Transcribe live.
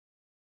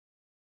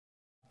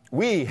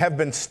We have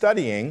been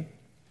studying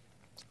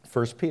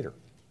 1 Peter.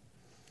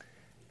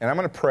 And I'm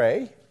going to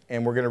pray,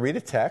 and we're going to read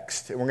a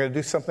text, and we're going to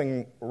do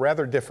something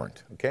rather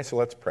different. Okay, so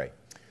let's pray.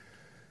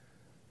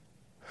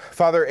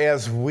 Father,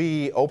 as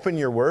we open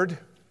your word,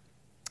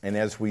 and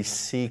as we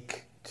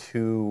seek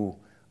to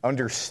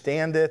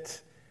understand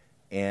it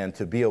and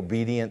to be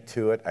obedient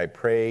to it, I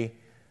pray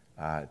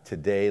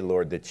today,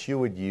 Lord, that you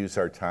would use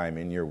our time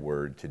in your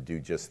word to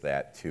do just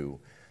that, to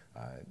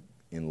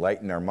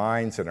enlighten our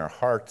minds and our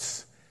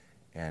hearts.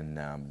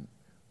 And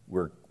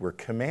we're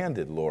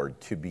commanded, Lord,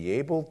 to be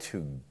able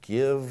to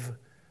give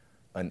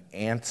an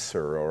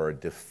answer or a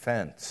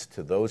defense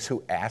to those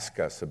who ask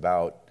us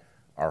about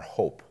our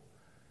hope.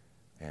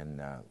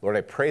 And Lord,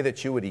 I pray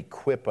that you would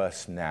equip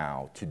us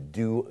now to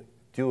do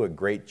a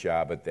great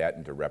job at that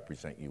and to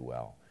represent you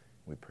well.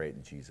 We pray it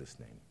in Jesus'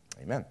 name.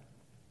 Amen.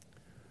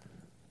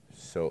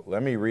 So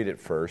let me read it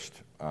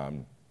first.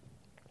 1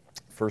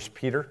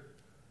 Peter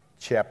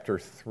chapter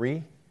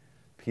 3,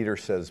 Peter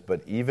says,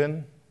 "But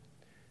even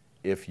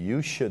if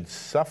you should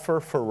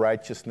suffer for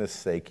righteousness'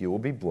 sake, you will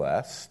be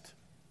blessed.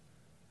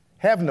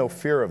 Have no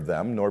fear of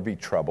them, nor be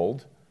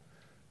troubled.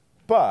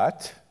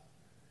 But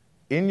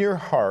in your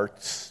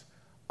hearts,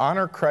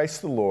 honor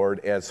Christ the Lord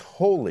as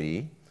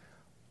holy,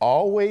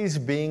 always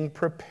being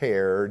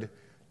prepared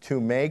to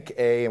make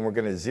and we're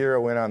going to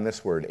zero in on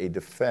this word, a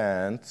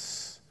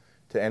defense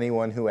to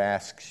anyone who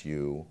asks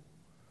you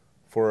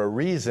for a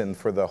reason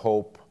for the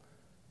hope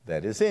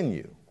that is in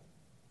you.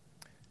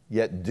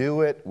 Yet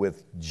do it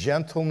with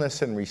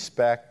gentleness and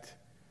respect,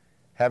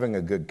 having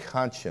a good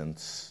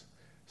conscience,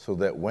 so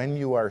that when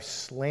you are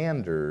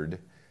slandered,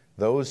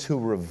 those who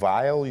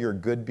revile your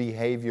good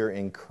behavior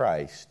in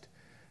Christ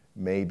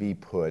may be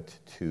put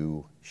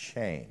to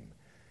shame."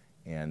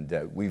 And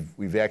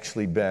we've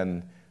actually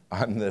been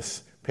on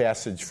this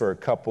passage for a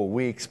couple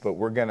weeks, but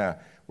we're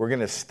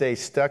gonna stay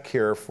stuck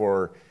here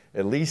for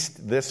at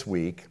least this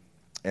week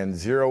and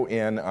zero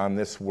in on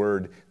this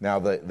word. Now,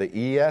 the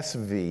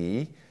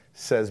ESV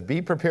says,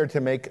 "Be prepared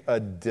to make a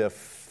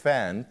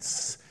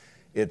defense."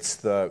 It's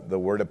the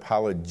word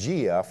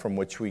apologia, from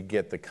which we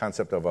get the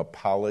concept of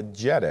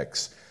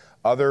apologetics.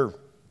 Other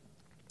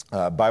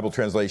Bible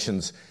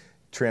translations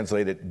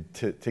translate it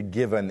to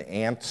give an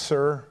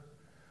answer.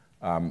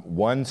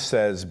 One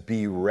says,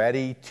 "Be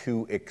ready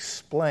to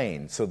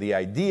explain." So the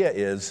idea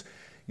is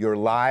your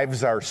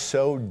lives are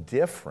so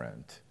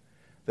different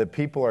that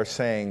people are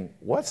saying,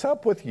 "What's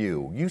up with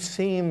you? You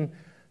seem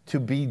to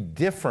be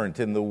different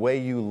in the way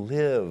you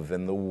live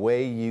and the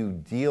way you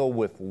deal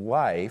with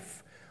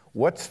life.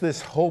 What's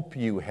this hope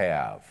you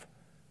have?"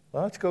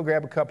 Well, let's go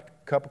grab a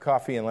cup of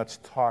coffee and let's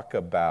talk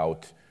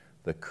about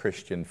the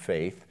Christian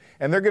faith.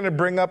 And they're going to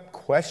bring up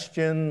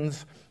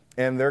questions,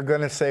 and they're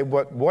going to say,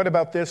 what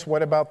about this?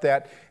 What about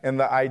that? And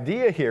the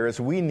idea here is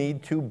we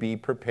need to be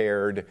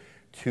prepared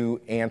to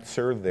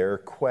answer their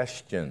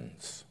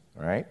questions.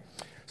 All right?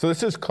 So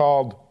this is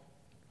called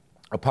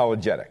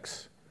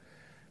apologetics.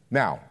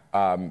 Now,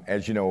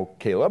 as you know,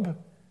 Caleb,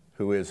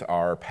 who is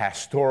our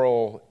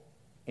pastoral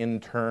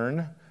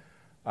intern,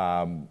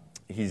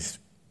 he's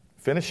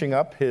finishing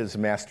up his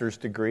master's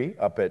degree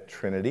up at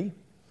Trinity.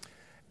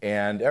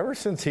 And ever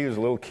since he was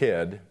a little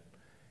kid,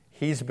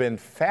 he's been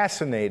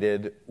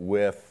fascinated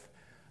with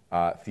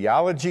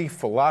theology,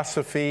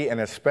 philosophy,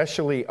 and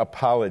especially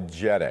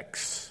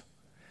apologetics.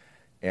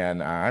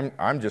 And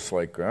I'm just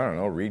like, I don't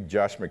know, read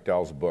Josh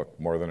McDowell's book,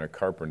 More Than a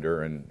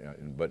Carpenter.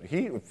 But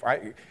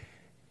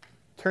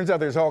turns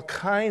out there's all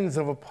kinds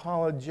of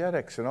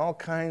apologetics and all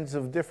kinds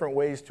of different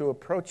ways to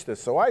approach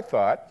this. So I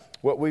thought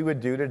what we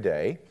would do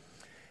today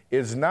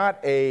is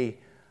not a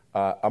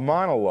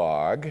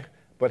monologue,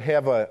 but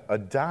have a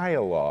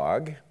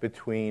dialogue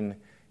between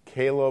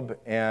Caleb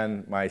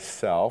and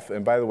myself.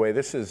 And by the way,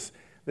 this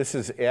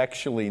is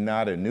actually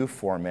not a new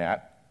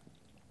format.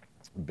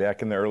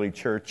 Back in the early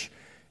church,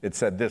 it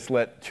said this: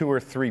 "Let 2 or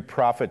 3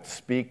 prophets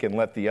speak and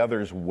let the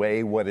others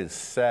weigh what is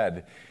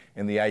said."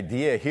 And the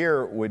idea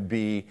here would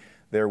be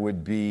there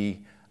would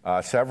be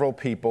several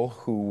people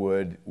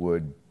who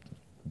would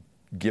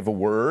give a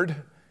word,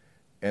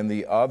 and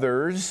the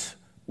others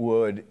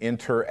would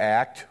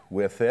interact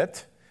with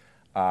it.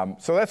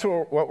 So that's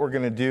what we're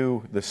going to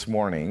do this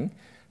morning.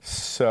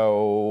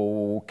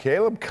 So,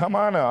 Caleb, come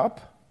on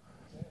up.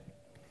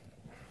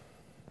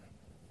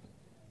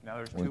 Now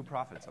there's 2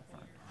 prophets up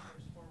front.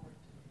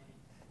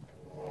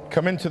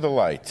 Come into the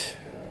light,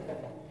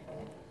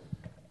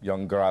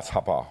 young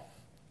grasshopper.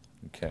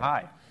 Okay.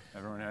 Hi,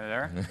 everyone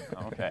there?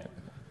 Okay.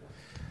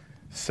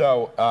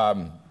 So,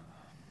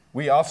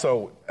 we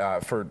also,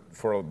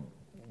 for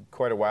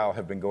quite a while,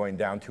 have been going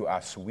down to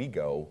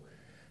Oswego,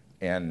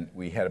 and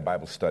we had a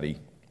Bible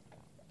study,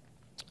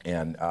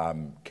 and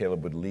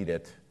Caleb would lead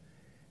it.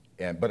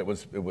 But it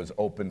was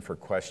open for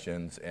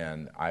questions,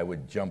 and I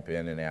would jump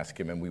in and ask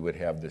him, and we would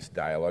have this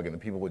dialogue, and the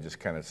people would just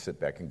kind of sit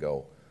back and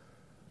go,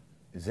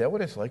 "Is that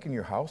what it's like in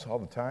your house all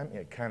the time?" Yeah,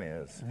 it kind of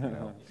is, you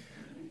know.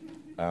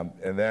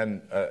 And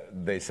then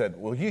they said,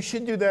 well, you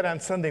should do that on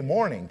Sunday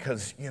morning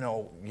because,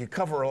 you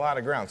cover a lot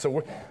of ground.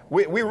 So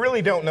we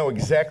really don't know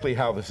exactly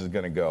how this is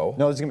going to go.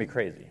 No, this is going to be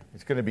crazy.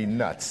 It's going to be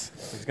nuts.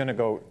 It's going to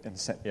go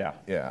insane. Yeah.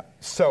 Yeah.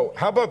 So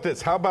how about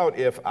this? How about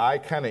if I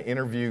kind of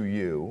interview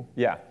you?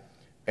 Yeah.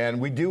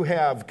 And we do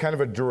have kind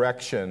of a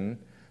direction,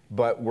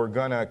 but we're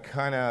going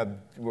to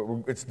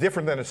it's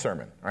different than a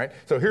sermon, right?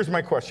 So here's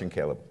my question,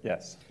 Caleb.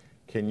 Yes.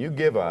 Can you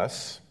give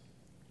us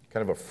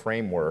kind of a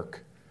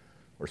framework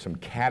or some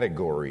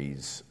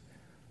categories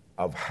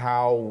of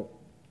how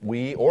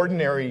we,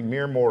 ordinary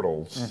mere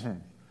mortals,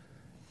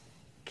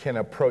 can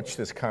approach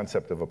this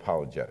concept of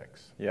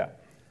apologetics? Yeah.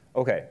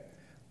 Okay.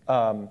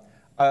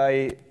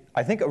 I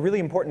think a really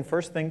important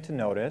first thing to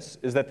notice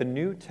is that the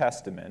New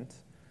Testament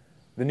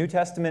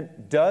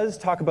does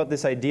talk about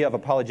this idea of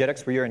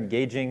apologetics where you're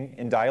engaging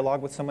in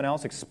dialogue with someone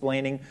else,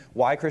 explaining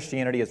why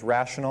Christianity is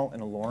rational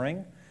and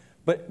alluring.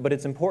 But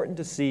it's important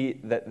to see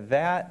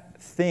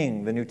that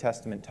thing the New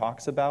Testament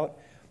talks about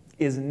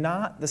is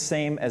not the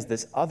same as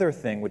this other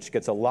thing, which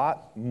gets a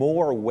lot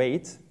more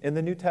weight in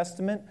the New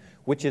Testament,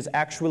 which is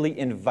actually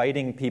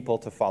inviting people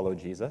to follow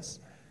Jesus.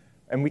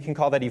 And we can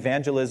call that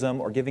evangelism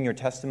or giving your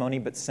testimony,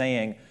 but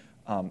saying,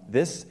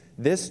 this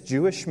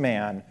Jewish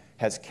man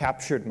has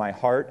captured my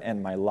heart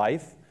and my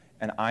life,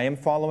 and I am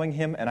following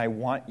him, and I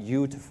want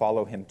you to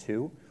follow him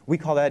too. We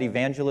call that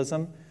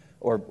evangelism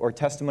or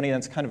testimony.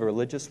 That's kind of a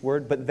religious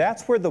word, but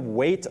that's where the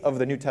weight of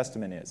the New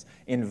Testament is,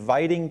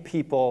 inviting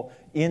people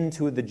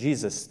into the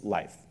Jesus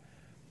life.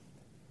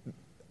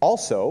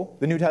 Also,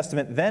 the New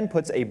Testament then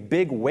puts a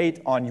big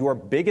weight on your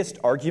biggest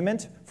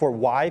argument for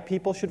why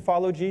people should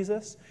follow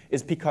Jesus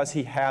is because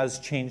he has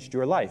changed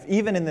your life.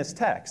 Even in this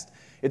text,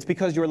 it's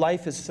because your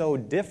life is so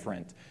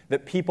different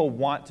that people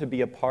want to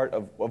be a part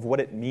of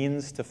what it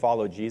means to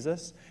follow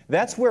Jesus.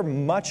 That's where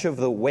much of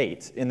the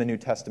weight in the New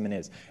Testament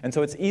is. And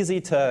so it's easy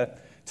to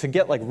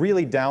get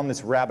really down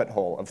this rabbit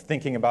hole of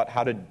thinking about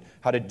how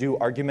to do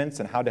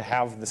arguments and how to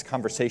have this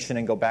conversation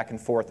and go back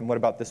and forth and what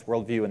about this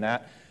worldview and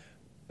that.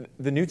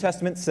 The New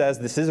Testament says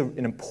this is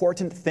an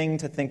important thing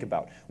to think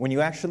about. When you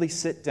actually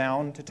sit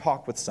down to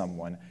talk with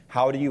someone,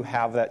 how do you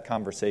have that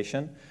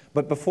conversation?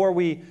 But before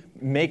we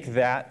make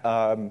that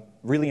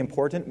really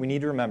important, we need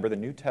to remember the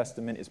New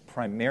Testament is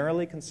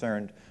primarily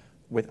concerned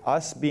with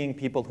us being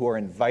people who are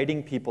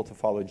inviting people to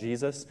follow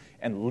Jesus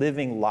and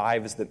living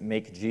lives that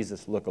make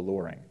Jesus look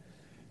alluring.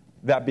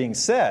 That being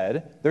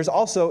said,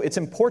 it's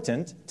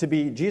important to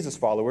be Jesus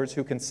followers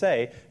who can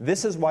say,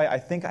 this is why I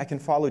think I can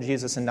follow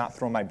Jesus and not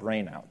throw my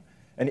brain out.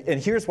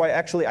 And here's why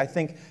actually I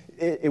think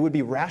it would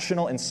be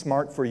rational and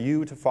smart for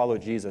you to follow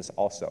Jesus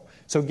also.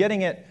 So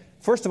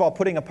first of all,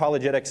 putting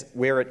apologetics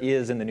where it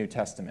is in the New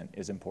Testament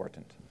is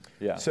important.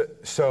 Yeah.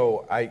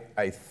 So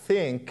I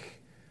think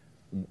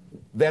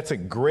that's a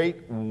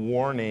great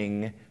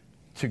warning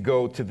to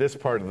go to this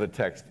part of the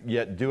text,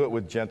 yet do it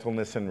with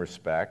gentleness and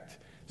respect.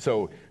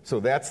 So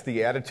that's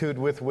the attitude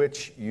with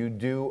which you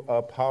do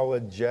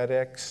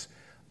apologetics.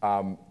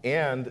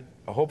 And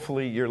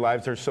hopefully your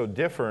lives are so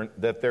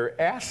different that they're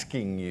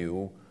asking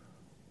you,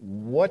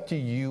 what do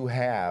you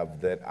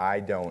have that I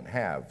don't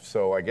have?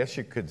 So I guess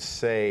you could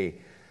say,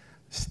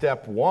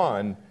 step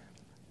one,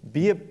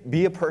 be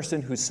a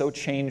person who's so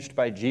changed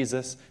by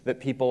Jesus that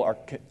people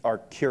are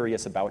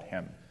curious about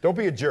him. Don't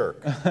be a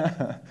jerk,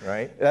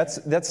 right?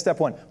 That's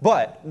step one.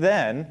 But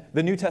then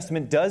the New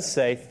Testament does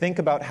say, think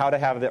about how to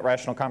have that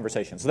rational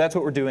conversation. So that's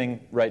what we're doing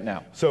right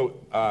now. So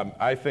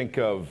I think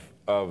of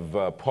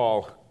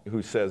Paul,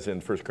 who says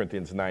in 1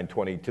 Corinthians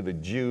 9:20, to the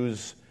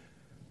Jews,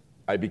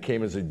 I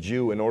became as a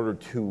Jew in order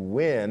to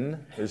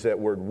win, there's that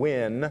word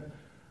win,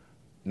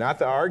 not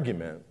the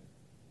argument,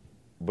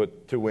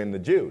 but to win the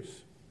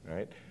Jews,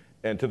 right?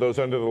 And to those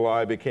under the law,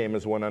 I became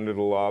as one under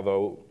the law,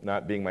 though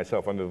not being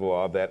myself under the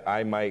law, that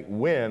I might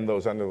win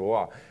those under the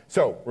law.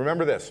 So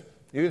remember this.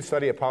 You can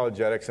study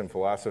apologetics and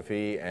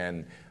philosophy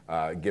and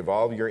give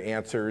all your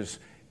answers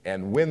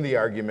and win the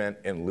argument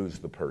and lose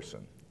the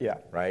person. Yeah.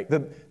 Right?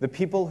 The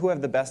people who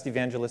have the best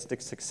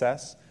evangelistic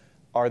success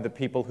are the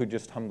people who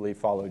just humbly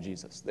follow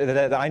Jesus,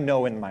 that I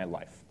know in my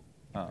life.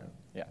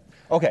 Yeah.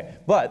 Okay,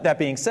 but that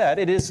being said,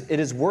 it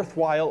is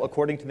worthwhile,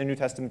 according to the New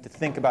Testament, to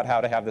think about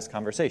how to have this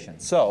conversation.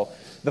 So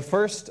the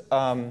first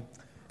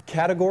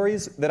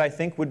categories that I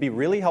think would be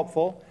really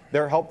helpful,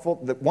 they're helpful.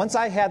 Once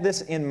I had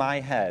this in my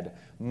head,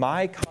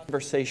 my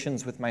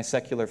conversations with my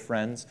secular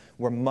friends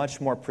were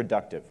much more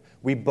productive.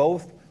 We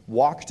both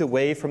walked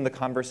away from the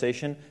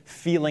conversation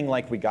feeling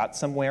like we got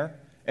somewhere,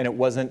 and it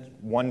wasn't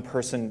one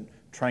person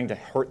trying to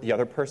hurt the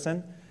other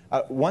person.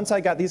 Once I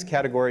got these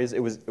categories, it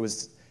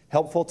was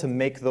helpful to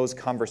make those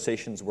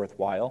conversations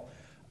worthwhile.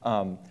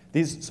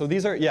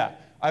 These are,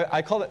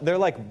 I call it,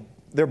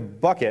 they're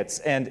buckets,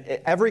 and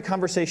every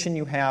conversation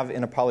you have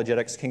in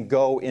apologetics can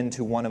go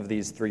into one of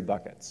these three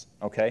buckets,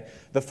 okay?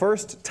 The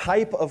first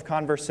type of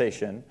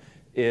conversation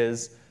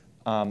is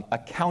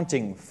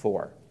accounting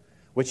for,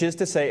 which is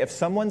to say, if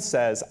someone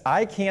says,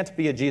 I can't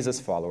be a Jesus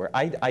follower,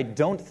 I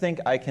don't think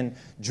I can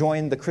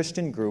join the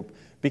Christian group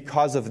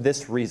because of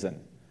this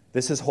reason.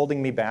 This is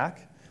holding me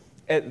back.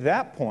 At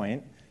that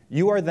point,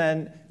 you're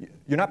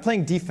not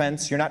playing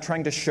defense. You're not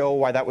trying to show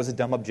why that was a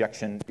dumb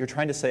objection. You're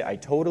trying to say,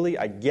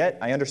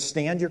 I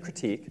understand your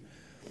critique.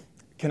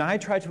 Can I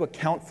try to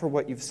account for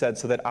what you've said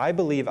so that I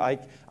believe I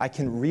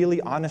can really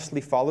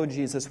honestly follow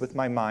Jesus with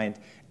my mind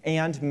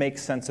and make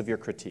sense of your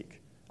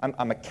critique?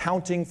 I'm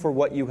accounting for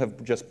what you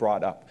have just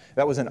brought up.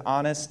 That was an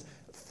honest,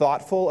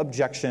 thoughtful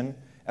objection,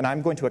 and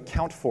I'm going to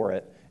account for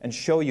it and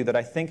show you that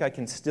I think I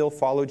can still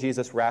follow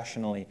Jesus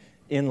rationally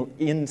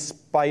in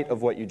spite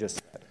of what you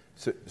just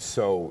said.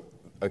 So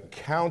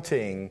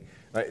accounting,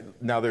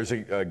 now there's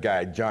a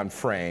guy, John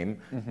Frame,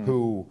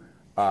 who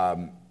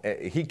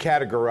he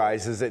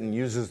categorizes it and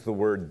uses the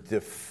word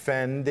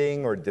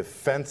defending or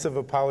defensive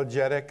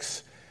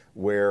apologetics,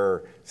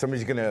 where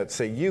somebody's going to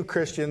say, you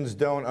Christians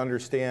don't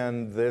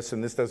understand this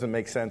and this doesn't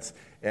make sense,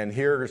 and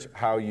here's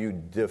how you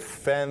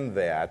defend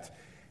that.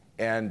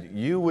 And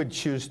you would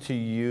choose to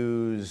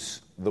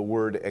use the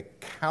word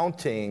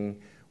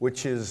accounting,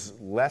 which is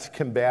less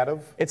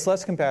combative? It's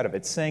less combative.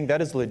 It's saying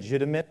that is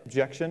legitimate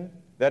objection.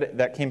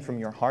 That came from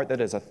your heart.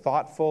 That is a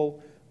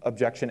thoughtful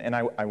objection. And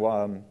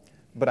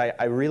but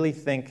I really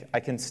think I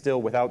can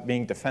still, without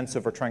being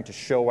defensive or trying to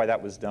show why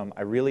that was dumb,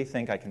 I really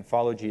think I can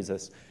follow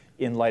Jesus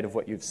in light of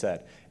what you've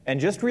said. And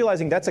just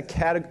realizing that's a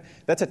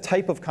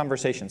type of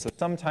conversation. So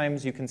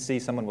sometimes you can see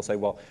someone will say,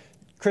 well,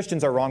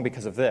 Christians are wrong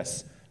because of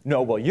this.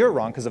 No, well, you're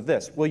wrong because of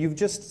this. Well, you've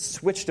just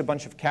switched a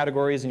bunch of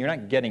categories and you're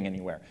not getting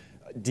anywhere.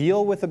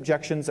 Deal with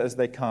objections as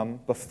they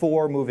come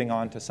before moving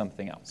on to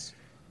something else.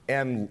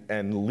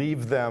 And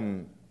leave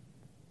them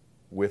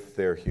with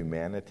their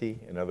humanity.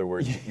 In other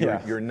words,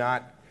 you're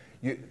not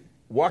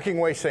walking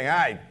away saying,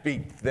 I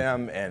beat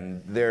them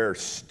and they're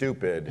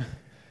stupid.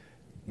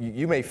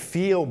 You may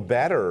feel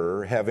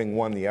better having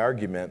won the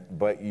argument,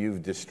 but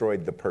you've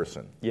destroyed the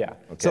person. Yeah.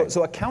 Okay.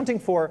 So accounting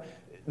for,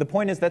 the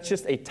point is that's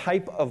just a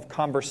type of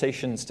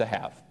conversations to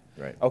have.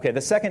 Right. Okay,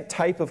 the second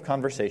type of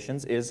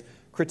conversations is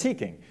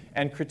critiquing.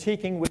 And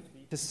critiquing would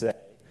be to say,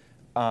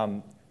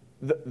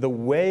 the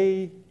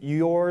way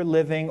you're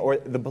living or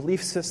the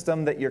belief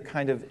system that you're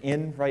kind of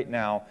in right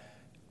now,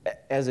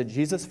 as a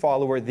Jesus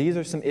follower, these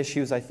are some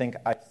issues I think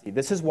I see.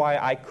 This is why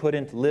I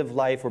couldn't live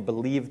life or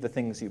believe the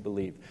things you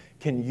believe.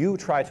 Can you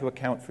try to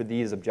account for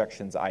these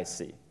objections I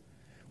see?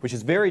 Which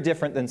is very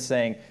different than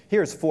saying,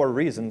 here's 4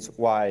 reasons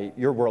why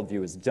your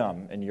worldview is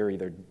dumb, and you're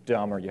either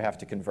dumb or you have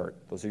to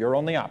convert. Those are your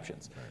only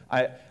options.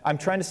 Right. I'm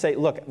trying to say,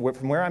 look,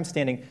 from where I'm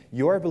standing,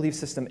 your belief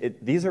system,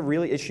 these are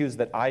really issues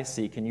that I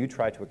see. Can you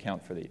try to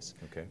account for these?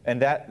 Okay.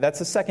 And that's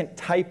the second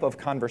type of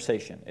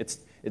conversation. It's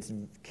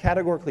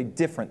categorically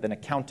different than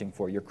accounting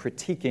for. You're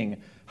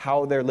critiquing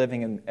how they're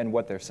living and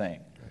what they're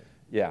saying. Right.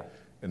 Yeah.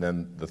 And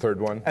then the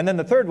third one? And then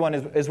the third one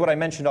is what I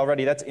mentioned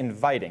already. That's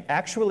inviting.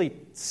 Actually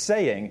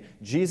saying,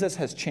 Jesus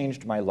has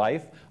changed my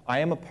life. I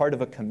am a part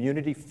of a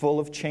community full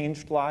of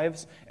changed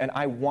lives, and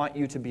I want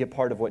you to be a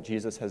part of what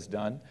Jesus has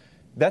done.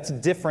 That's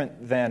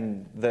different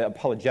than the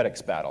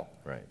apologetics battle.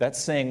 Right.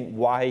 That's saying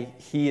why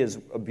he is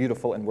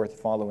beautiful and worth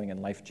following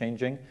and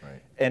life-changing.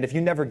 Right. And if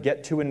you never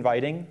get to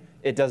inviting,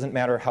 it doesn't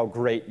matter how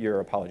great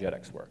your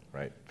apologetics were.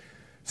 Right.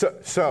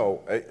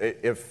 So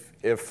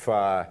if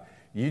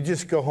you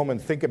just go home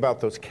and think about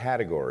those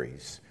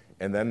categories,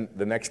 and then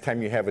the next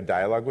time you have a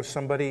dialogue with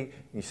somebody,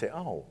 you say,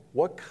 oh,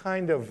 what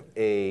kind of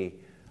a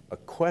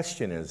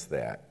question is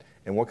that?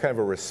 And what kind of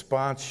a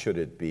response should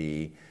it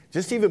be?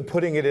 Just even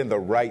putting it in the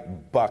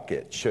right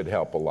bucket should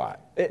help a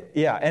lot.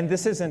 Yeah, and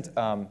this isn't,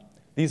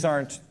 these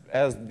aren't,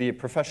 as the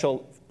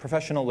professional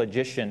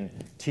logician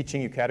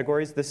teaching you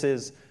categories, this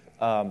is,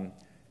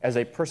 as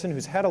a person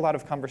who's had a lot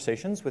of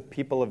conversations with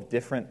people of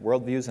different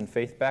worldviews and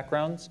faith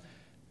backgrounds,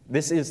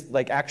 this is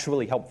like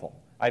actually helpful.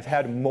 I've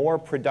had more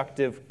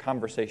productive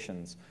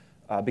conversations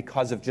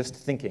because of just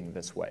thinking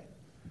this way.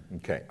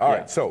 Okay. All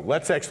right. So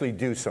let's actually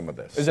do some of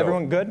this. Is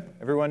everyone good?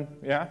 Everyone,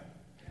 yeah?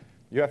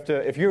 You have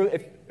to,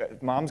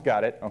 if Mom's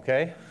got it,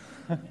 okay?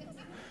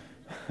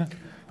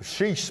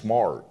 She's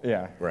smart.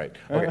 Yeah. Right.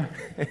 Okay.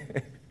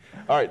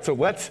 All right. So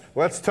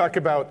let's talk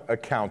about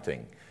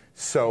accounting.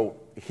 So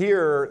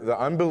here, the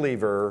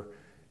unbeliever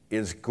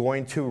is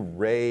going to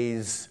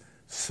raise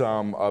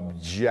some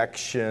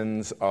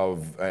objections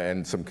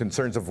and some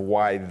concerns of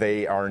why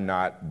they are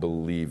not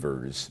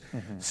believers.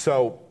 Mm-hmm.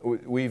 So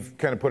we've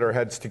kind of put our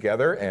heads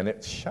together, and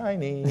it's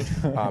shiny.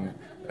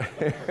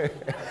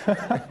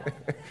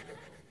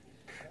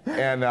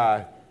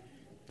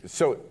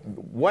 So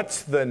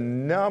what's the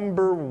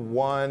number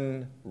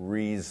one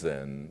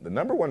reason? The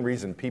number one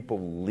reason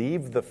people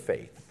leave the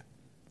faith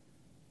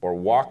or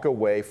walk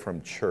away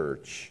from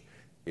church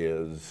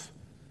is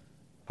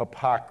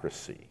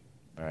hypocrisy,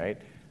 all right?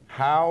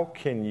 How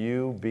can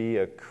you be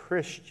a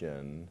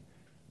Christian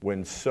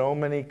when so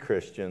many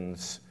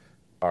Christians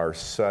are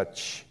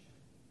such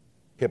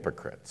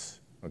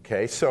hypocrites?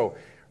 Okay, so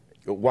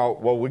while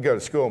we go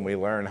to school and we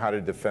learn how to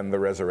defend the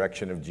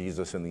resurrection of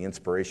Jesus and the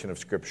inspiration of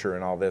Scripture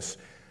and all this,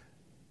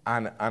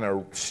 on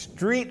a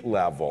street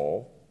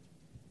level,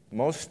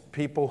 most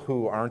people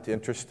who aren't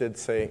interested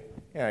say,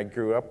 yeah, I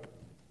grew up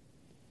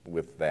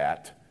with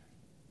that,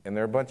 and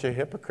they're a bunch of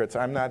hypocrites.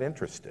 I'm not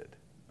interested.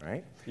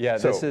 right? Yeah,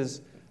 this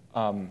is...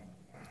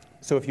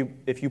 so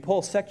if you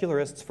poll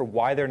secularists for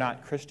why they're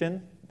not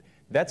Christian,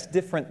 that's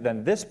different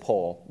than this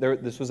poll.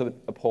 This was a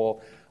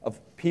poll of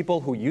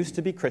people who used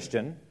to be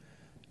Christian.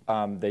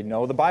 They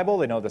know the Bible,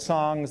 they know the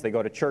songs, they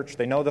go to church,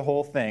 they know the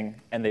whole thing,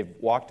 and they've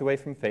walked away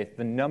from faith.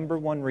 The number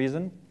one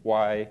reason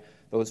why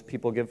those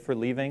people give for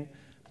leaving,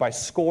 by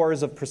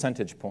scores of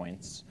percentage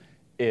points,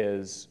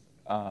 is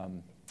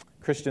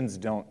Christians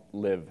don't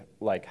live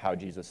like how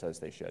Jesus says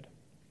they should.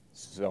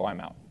 So I'm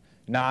out.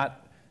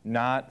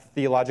 Not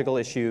theological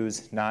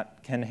issues,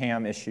 not Ken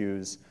Ham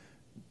issues.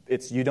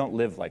 It's you don't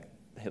live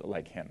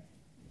like him.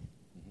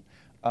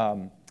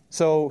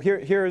 So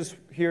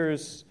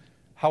here's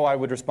how I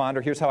would respond,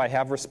 or here's how I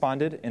have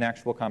responded in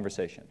actual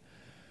conversation.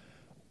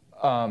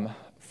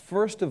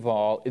 First of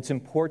all, it's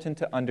important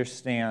to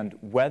understand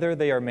whether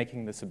they are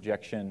making this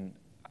objection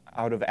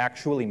out of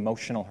actual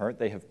emotional hurt.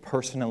 They have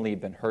personally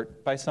been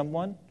hurt by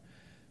someone,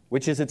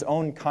 which is its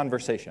own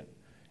conversation.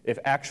 If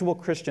actual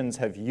Christians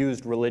have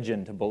used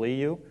religion to bully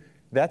you,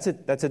 that's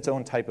its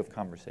own type of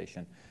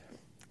conversation.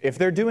 If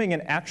they're doing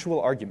an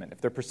actual argument, if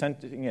they're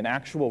presenting an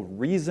actual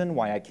reason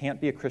why I can't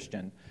be a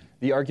Christian,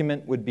 the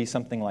argument would be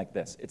something like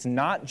this. It's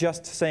not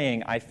just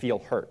saying I feel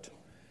hurt.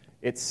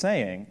 It's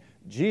saying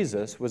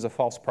Jesus was a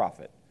false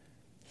prophet.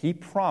 He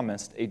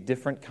promised a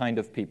different kind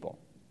of people.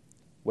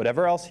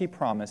 Whatever else he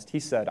promised, he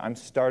said, I'm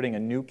starting a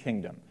new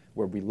kingdom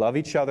where we love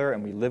each other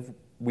and we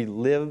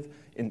live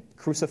in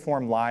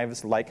cruciform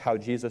lives like how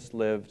Jesus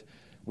lived.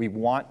 We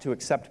want to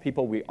accept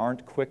people. We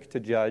aren't quick to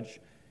judge.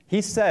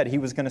 He said he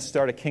was going to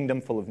start a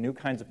kingdom full of new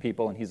kinds of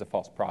people, and he's a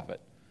false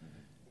prophet.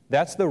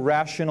 That's the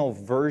rational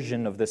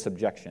version of this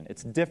objection.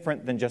 It's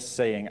different than just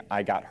saying,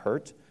 I got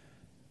hurt.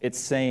 It's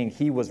saying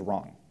he was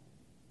wrong.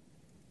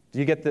 Do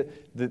you get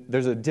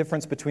there's a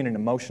difference between an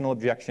emotional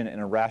objection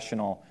and a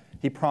rational,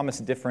 he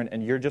promised different,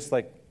 and you're just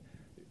like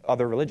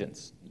other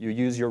religions. You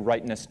use your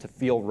rightness to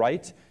feel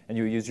right, and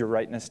you use your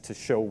rightness to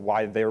show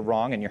why they're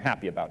wrong, and you're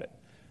happy about it.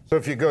 So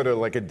if you go to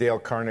like a Dale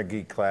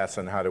Carnegie class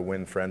on how to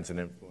win friends and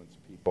influence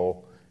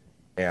people,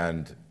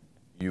 and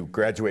you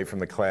graduate from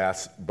the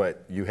class,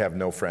 but you have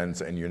no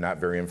friends and you're not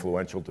very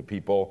influential to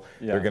people,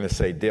 they're going to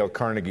say, Dale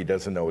Carnegie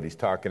doesn't know what he's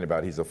talking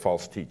about. He's a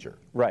false teacher.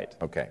 Right.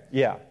 Okay.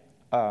 Yeah.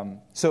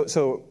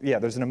 So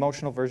there's an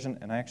emotional version,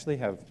 and I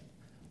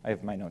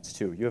have my notes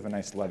too. You have a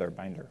nice leather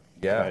binder.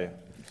 Yeah.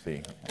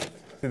 See,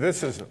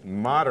 this is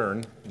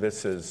modern.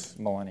 This is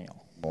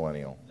millennial.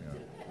 Millennial.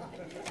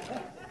 Yeah.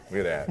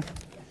 Look at that.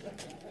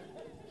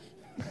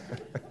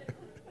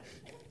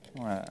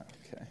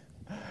 Okay.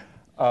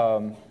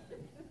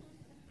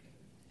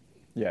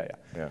 Yeah.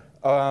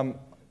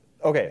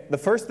 Okay, the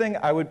first thing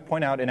I would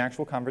point out in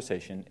actual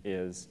conversation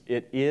is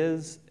it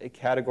is a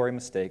category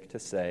mistake to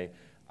say,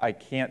 I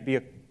can't be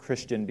a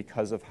Christian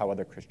because of how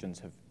other Christians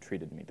have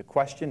treated me. The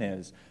question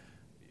is,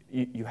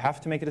 you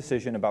have to make a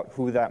decision about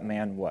who that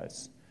man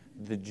was.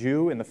 The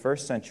Jew in the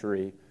first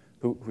century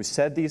who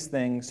said these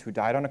things, who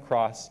died on a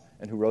cross,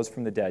 and who rose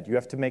from the dead. You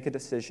have to make a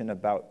decision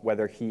about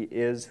whether he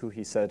is who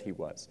he said he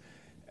was.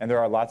 And there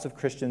are lots of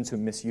Christians who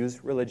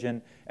misuse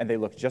religion, and they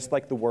look just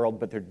like the world,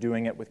 but they're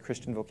doing it with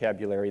Christian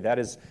vocabulary. That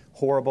is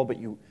horrible, but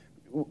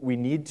we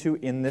need to,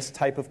 in this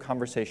type of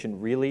conversation,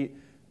 really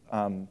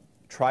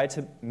try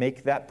to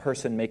make that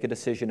person make a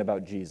decision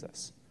about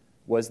Jesus.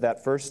 Was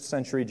that first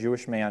century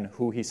Jewish man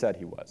who he said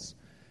he was?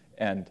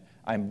 And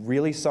I'm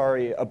really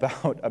sorry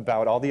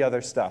about all the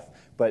other stuff,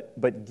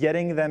 but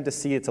getting them to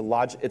see it's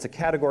a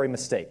category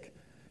mistake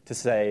to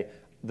say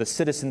the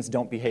citizens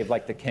don't behave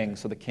like the king,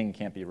 so the king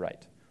can't be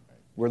right.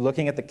 We're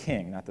looking at the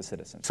king, not the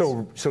citizens.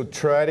 So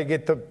try to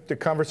get the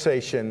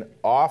conversation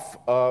off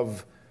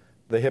of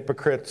the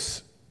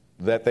hypocrites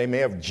that they may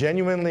have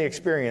genuinely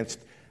experienced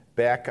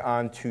back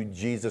onto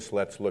Jesus.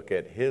 Let's look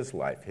at his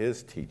life,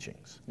 his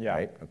teachings. Yeah.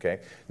 Right? Okay.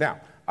 Now,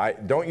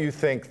 don't you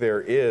think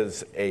there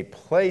is a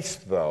place,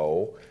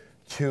 though,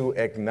 to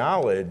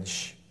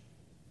acknowledge,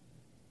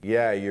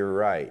 yeah, you're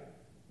right.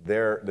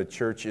 The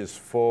church is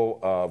full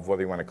of,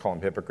 whether you want to call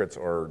them hypocrites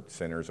or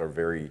sinners, or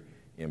very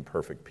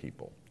imperfect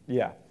people.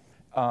 Yeah.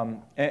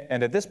 And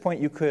at this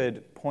point, you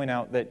could point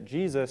out that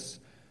Jesus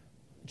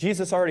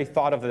already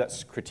thought of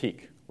that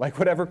critique. Like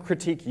whatever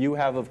critique you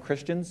have of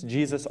Christians,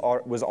 Jesus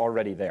was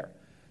already there.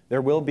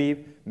 There will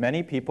be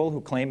many people who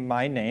claim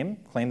my name,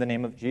 claim the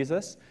name of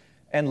Jesus,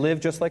 and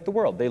live just like the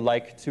world. They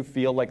like to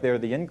feel like they're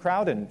the in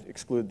crowd and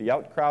exclude the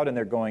out crowd, and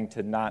they're going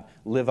to not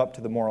live up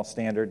to the moral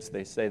standards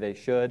they say they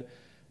should.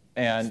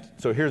 And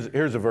so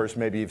here's a verse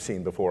maybe you've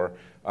seen before.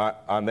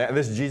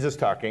 This is Jesus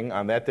talking.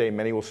 On that day,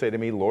 many will say to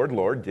me, Lord,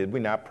 Lord, did we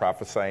not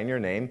prophesy in your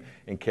name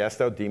and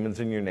cast out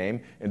demons in your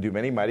name and do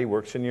many mighty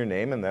works in your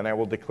name? And then I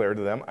will declare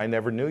to them, I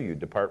never knew you.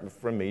 Depart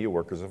from me, you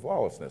workers of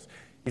lawlessness.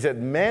 He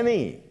said,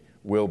 many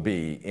will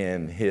be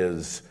in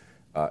his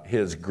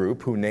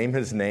group who name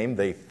his name.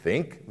 They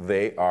think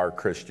they are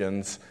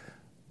Christians,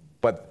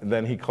 but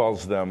then he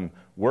calls them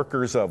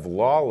workers of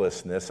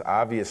lawlessness.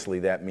 Obviously,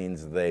 that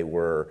means they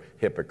were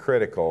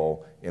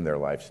hypocritical in their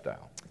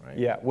lifestyle. right?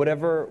 Yeah,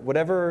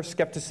 whatever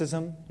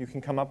skepticism you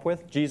can come up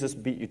with, Jesus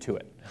beat you to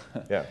it.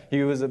 Yeah.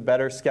 He was a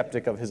better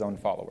skeptic of his own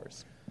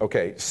followers.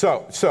 Okay,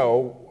 so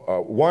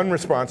one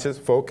response is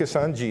focus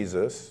on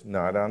Jesus,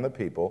 not on the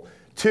people.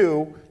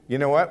 Two, you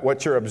know what?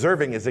 What you're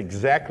observing is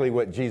exactly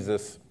what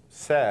Jesus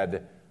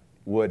said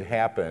would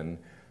happen.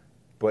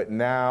 But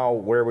now,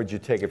 where would you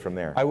take it from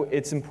there?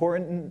 It's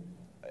important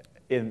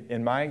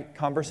in my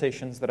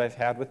conversations that I've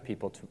had with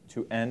people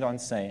to end on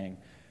saying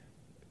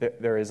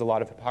there is a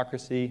lot of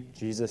hypocrisy.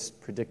 Jesus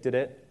predicted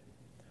it.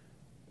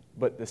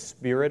 But the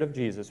Spirit of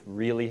Jesus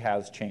really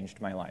has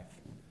changed my life.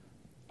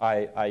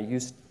 I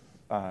used...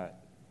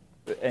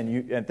 and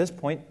you, at this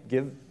point,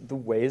 give the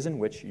ways in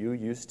which you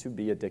used to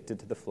be addicted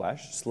to the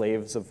flesh,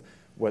 slaves of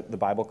what the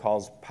Bible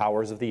calls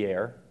powers of the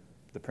air,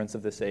 the prince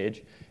of this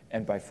age.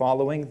 And by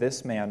following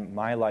this man,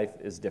 my life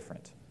is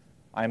different.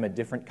 I am a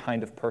different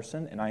kind of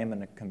person, and I am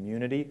in a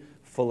community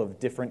full of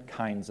different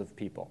kinds of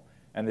people.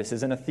 And this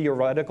isn't a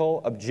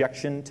theoretical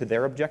objection to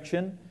their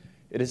objection.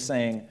 It is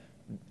saying,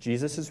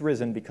 Jesus is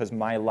risen because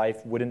my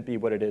life wouldn't be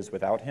what it is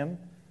without him.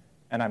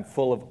 And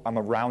I'm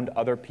around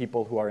other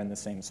people who are in the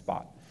same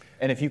spot.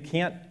 And if you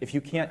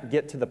can't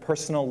get to the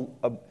personal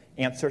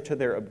answer to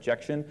their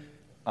objection,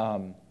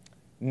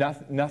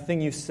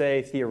 nothing you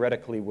say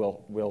theoretically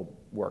will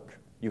work.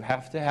 You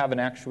have to have an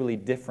actually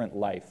different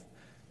life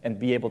and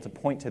be able to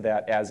point to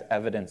that as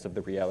evidence of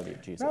the reality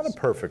of Jesus. Not a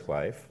perfect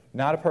life.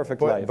 Not a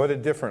perfect life. But a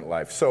different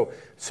life. So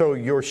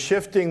you're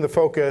shifting the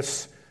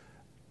focus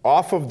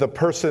off of the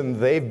person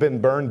they've been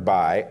burned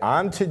by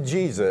onto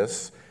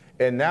Jesus.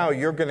 And now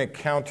you're going to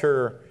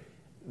counter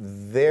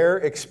their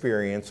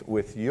experience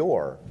with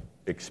your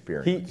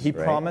experience. He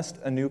right? promised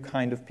a new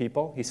kind of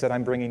people. He said,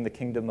 I'm bringing the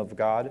kingdom of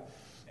God,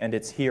 and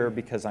it's here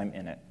because I'm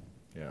in it.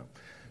 Yeah.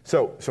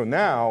 So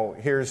now,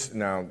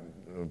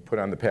 put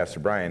on the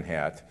Pastor Brian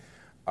hat.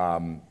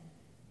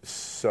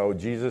 So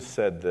Jesus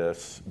said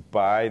this,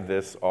 by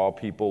this all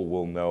people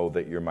will know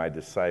that you're my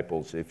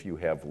disciples if you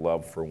have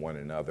love for one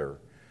another.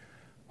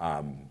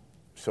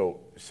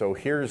 So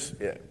here's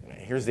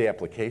the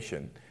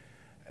application.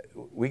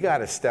 We got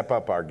to step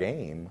up our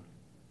game,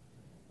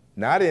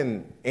 not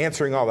in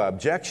answering all the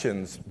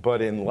objections,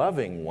 but in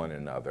loving one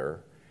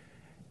another.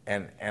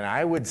 And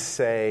I would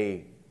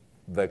say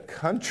the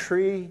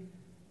country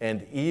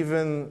and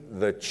even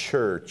the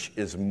church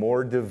is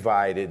more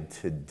divided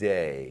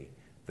today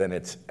than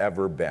it's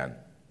ever been.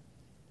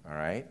 All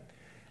right?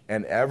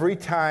 And every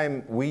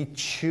time we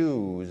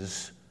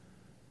choose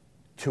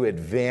to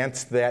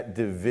advance that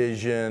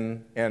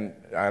division, and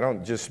I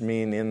don't just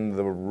mean in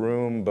the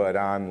room, but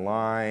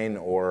online,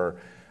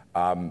 or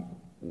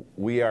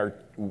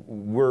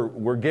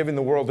we're giving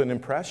the world an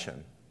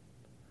impression.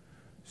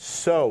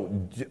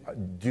 So,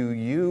 do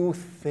you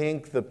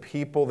think the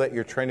people that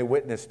you're trying to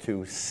witness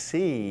to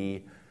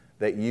see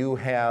that you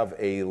have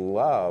a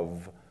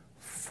love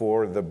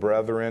for the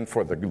brethren,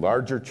 for the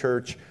larger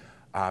church?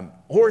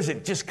 Or is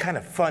it just kind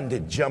of fun to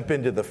jump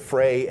into the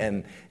fray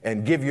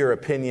and give your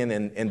opinion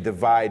and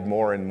divide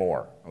more and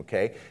more,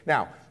 okay?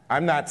 Now,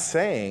 I'm not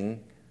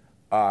saying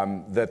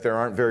that there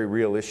aren't very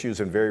real issues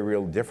and very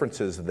real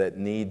differences that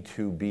need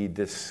to be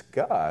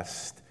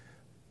discussed,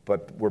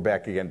 but we're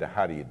back again to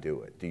how do you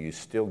do it? Do you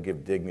still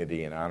give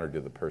dignity and honor to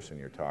the person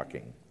you're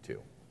talking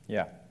to?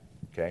 Yeah.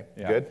 Okay,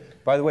 yeah. Good?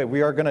 By the way,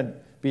 we are going to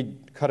be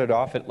cut it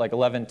off at like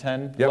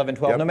 11:10, Yep,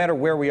 11:12, yep. no matter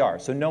where we are.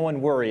 So no one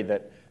worry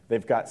that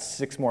they've got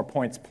 6 more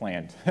points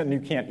planned, and you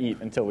can't eat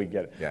until we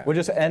get it. Yeah. We'll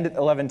just end at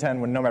 11:10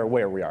 no matter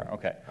where we are.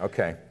 Okay.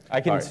 Okay. I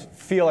can All right.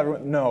 feel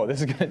everyone. No, this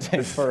is going to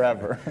take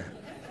forever.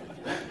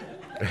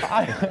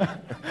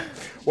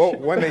 Well,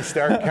 when they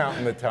start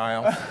counting the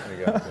tiles, there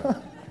you go.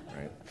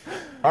 Right.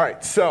 All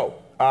right. So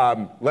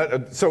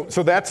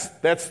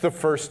that's the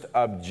first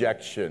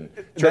objection.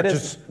 That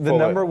is the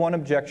number one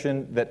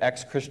objection that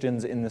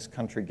ex-Christians in this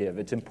country give.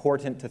 It's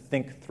important to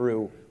think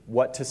through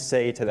what to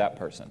say to that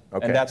person.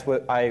 Okay. And that's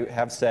what I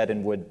have said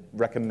and would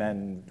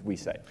recommend we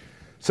say.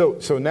 So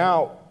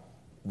now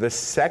the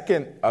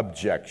second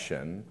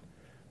objection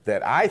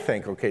that I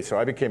think, okay, so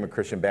I became a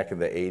Christian back in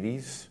the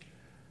 80s,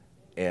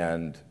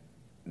 and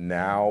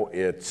now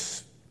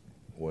it's,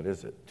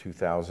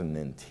 2000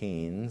 and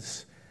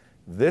teens.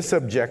 This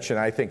objection,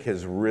 I think,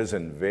 has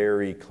risen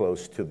very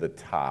close to the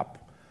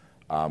top.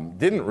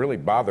 Didn't really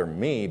bother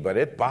me, but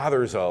it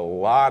bothers a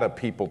lot of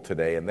people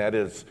today, and that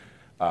is,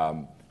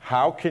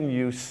 how can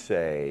you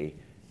say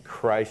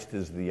Christ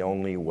is the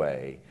only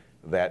way?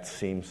 That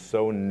seems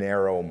so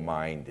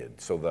narrow-minded.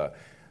 So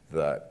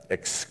the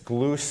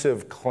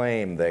exclusive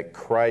claim that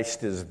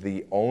Christ is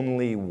the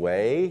only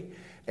way,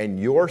 and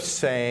you're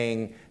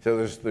saying,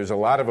 so there's a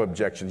lot of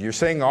objections. You're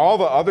saying all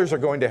the others are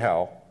going to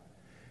hell,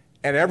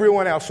 and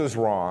everyone else is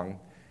wrong,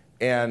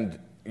 and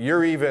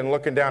you're even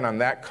looking down on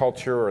that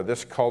culture or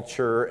this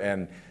culture,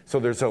 and so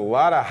there's a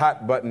lot of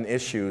hot-button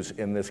issues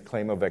in this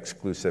claim of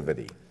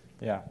exclusivity.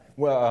 Yeah.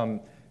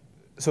 Well,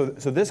 so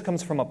this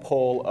comes from a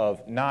poll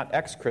of not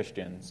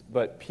ex-Christians,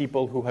 but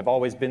people who have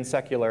always been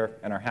secular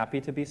and are happy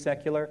to be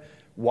secular.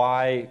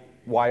 Why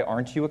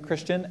aren't you a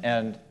Christian?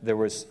 And there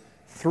was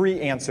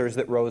 3 answers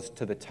that rose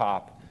to the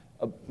top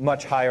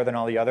much higher than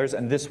all the others,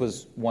 and this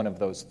was one of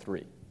those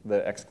three,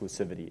 the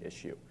exclusivity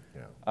issue.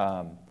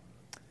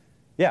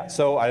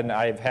 So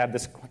I've had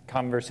this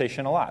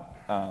conversation a lot,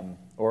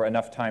 or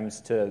enough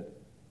times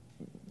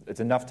it's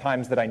enough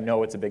times that I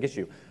know it's a big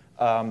issue.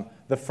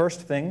 The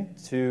first thing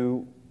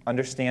to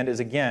understand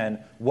is,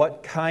 again,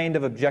 what kind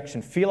of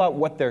objection. Feel out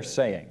what they're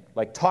saying.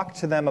 Like, talk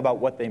to them about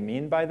what they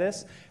mean by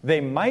this.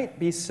 They might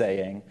be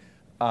saying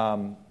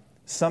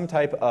some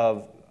type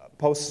of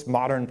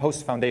postmodern,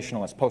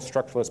 post-foundationalist,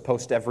 post-structuralist,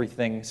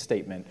 post-everything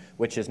statement,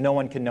 which is no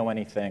one can know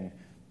anything.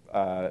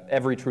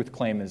 Every truth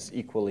claim is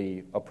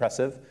equally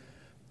oppressive.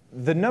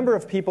 The number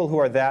of people who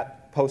are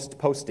that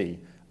posty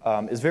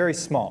is very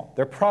small.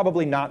 They're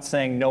probably not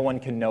saying no one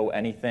can know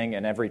anything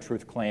and every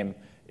truth claim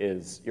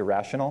is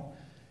irrational.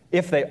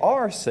 If they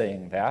are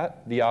saying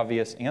that, the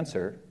obvious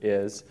answer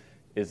is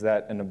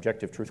that an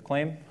objective truth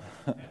claim?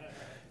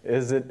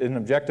 Is it an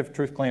objective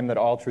truth claim that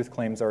all truth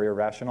claims are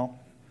irrational?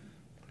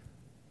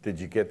 Did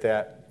you get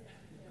that?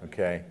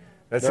 Okay.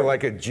 That's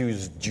like a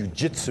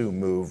jiu-jitsu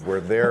move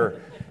where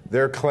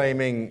they're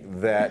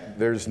claiming that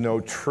there's no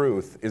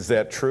truth. Is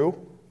that true?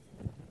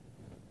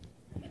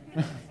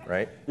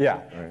 Right?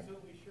 Yeah. Right.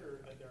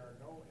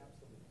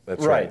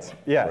 That's right.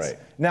 Yes. Right.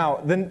 Now,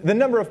 the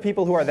number of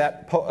people who are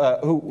that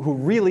who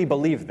really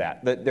believe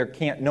that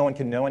no one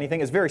can know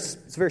anything it's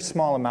a very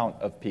small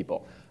amount of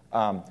people.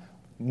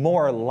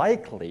 More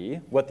likely,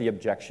 what the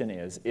objection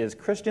is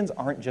Christians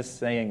aren't just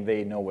saying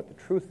they know what the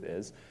truth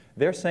is.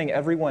 They're saying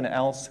everyone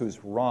else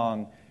who's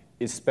wrong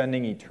is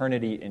spending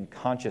eternity in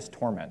conscious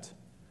torment.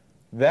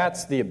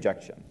 That's the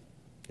objection.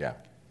 Yeah.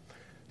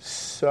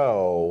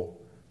 So,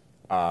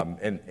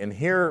 and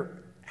here.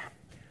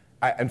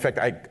 In fact,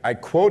 I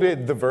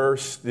quoted the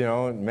verse,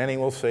 many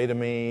will say to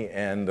me,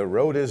 and the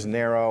road is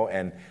narrow,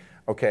 and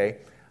okay,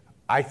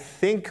 I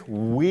think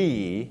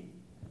we,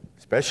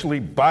 especially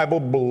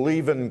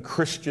Bible-believing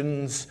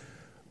Christians,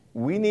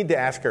 we need to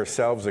ask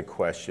ourselves a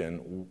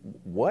question: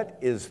 what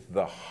is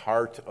the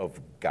heart of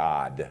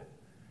God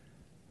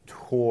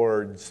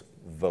towards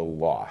the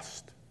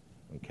lost?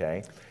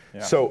 Okay?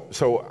 Yeah.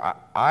 So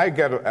I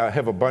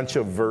have a bunch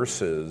of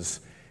verses,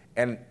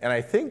 and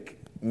I think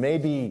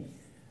maybe...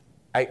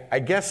 I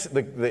guess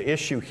the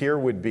issue here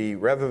would be,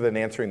 rather than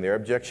answering their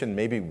objection,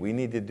 maybe we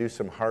need to do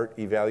some heart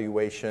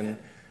evaluation.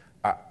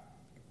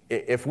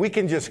 If we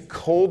can just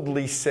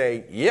coldly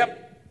say,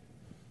 yep,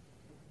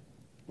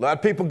 a lot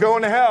of people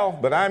going to hell,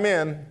 but I'm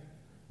in.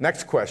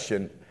 Next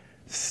question.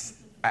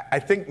 I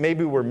think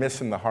maybe we're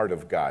missing the heart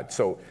of God.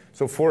 So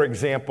for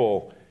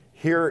example,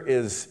 here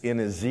is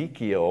in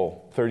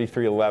Ezekiel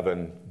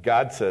 33:11,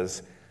 God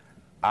says,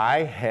 I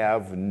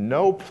have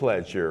no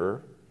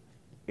pleasure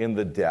in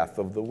the death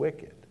of the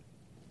wicked,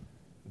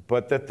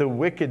 but that the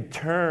wicked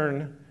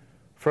turn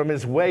from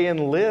his way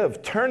and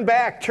live. Turn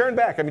back, turn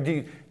back. I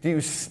mean,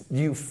 do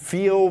you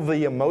feel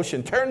the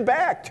emotion? Turn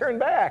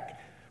back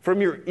from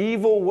your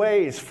evil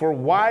ways, for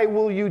why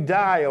will you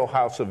die, O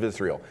house of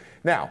Israel?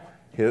 Now,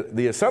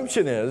 the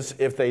assumption is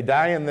if they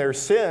die in their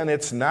sin,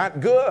 it's not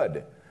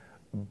good,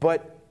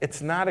 but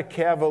it's not a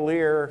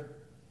cavalier,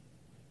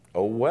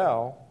 oh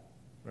well,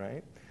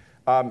 right?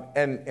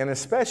 And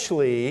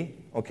especially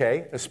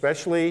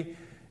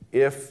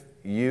if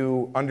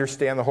you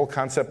understand the whole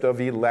concept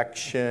of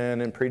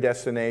election and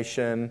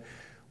predestination,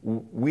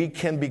 we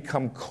can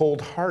become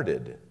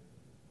cold-hearted,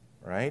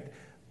 right?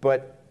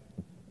 But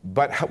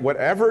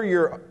whatever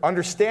your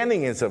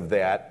understanding is of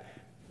that,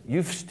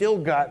 you've still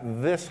got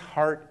this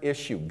heart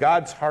issue,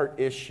 God's heart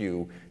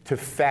issue, to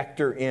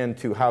factor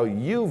into how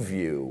you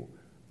view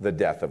the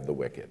death of the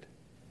wicked.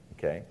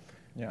 Okay?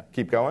 Yeah.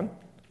 Keep going?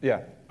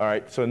 Yeah. All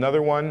right, so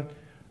another one.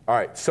 All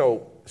right,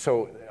 so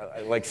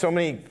like so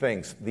many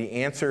things, the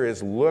answer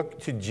is look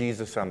to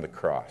Jesus on the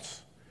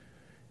cross.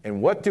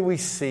 And what do we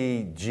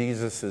see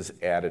Jesus'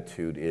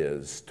 attitude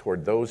is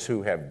toward those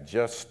who have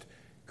just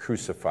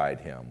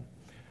crucified him?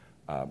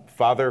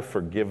 Father,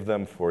 forgive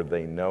them, for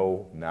they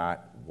know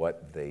not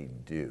what they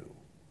do.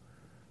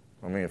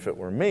 I mean, if it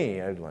were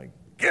me, I'd like,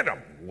 get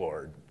them,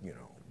 Lord.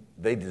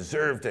 They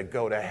deserve to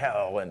go to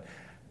hell. And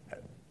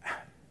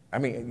I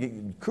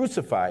mean,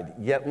 crucified,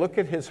 yet look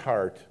at his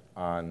heart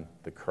on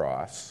the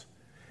cross.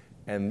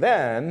 And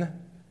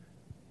then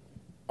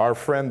our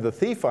friend the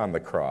thief on the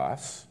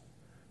cross,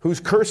 who's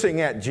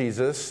cursing at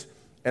Jesus,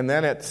 and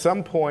then at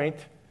some point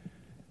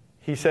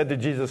he said to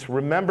Jesus,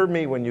 remember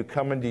me when you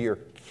come into your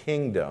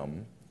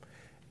kingdom.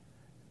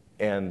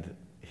 And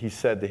he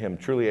said to him,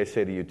 truly I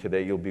say to you,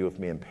 today you'll be with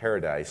me in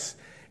paradise.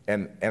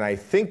 And I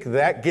think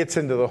that gets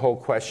into the whole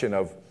question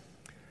of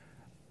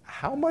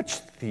how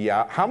much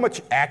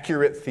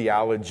accurate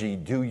theology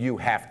do you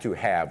have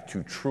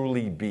to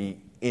truly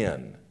be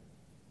in?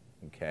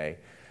 Okay.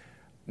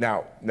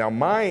 Now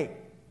my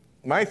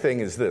thing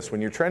is this: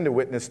 when you're trying to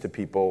witness to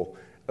people,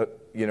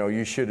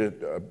 you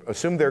should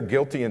assume they're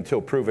guilty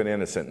until proven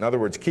innocent. In other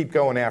words, keep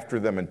going after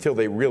them until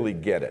they really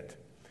get it.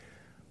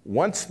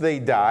 Once they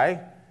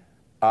die,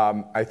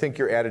 I think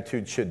your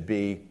attitude should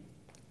be,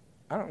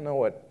 I don't know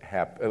what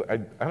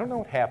happened. I don't know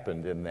what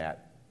happened in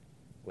that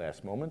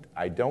last moment.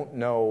 I don't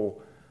know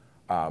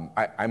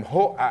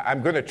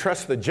I'm going to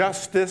trust the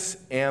justice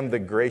and the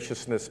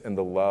graciousness and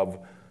the love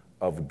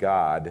of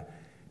God,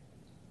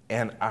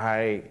 and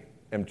I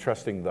am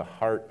trusting the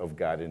heart of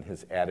God in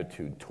his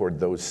attitude toward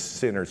those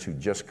sinners who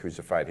just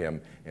crucified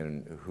him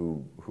and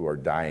who are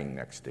dying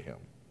next to him.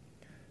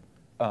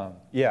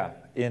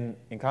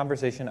 In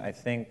conversation, I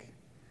think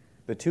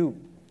the two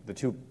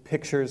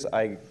pictures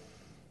I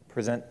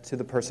present to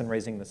the person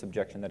raising this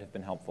objection that have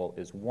been helpful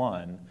is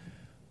one,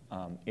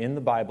 in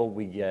the Bible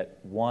we get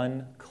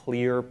one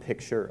clear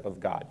picture of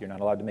God. You're not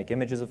allowed to make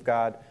images of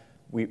God.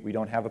 We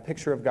don't have a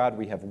picture of God.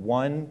 We have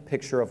one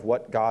picture of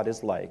what God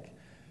is like.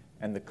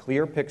 And the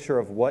clear picture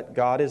of what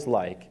God is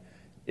like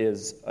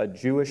is a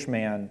Jewish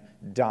man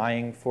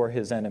dying for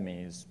his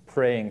enemies,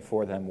 praying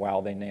for them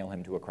while they nail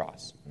him to a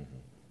cross. Mm-hmm.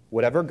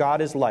 Whatever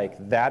God is like,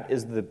 that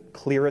is the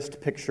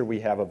clearest picture we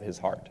have of his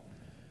heart.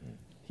 Mm-hmm.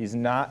 He's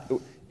not...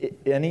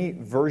 Any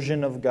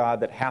version of God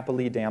that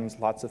happily damns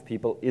lots of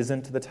people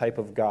isn't the type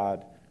of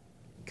God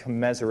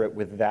commensurate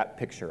with that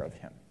picture of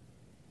him.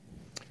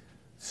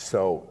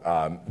 So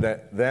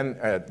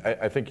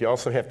I think you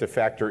also have to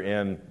factor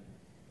in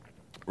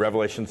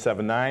Revelation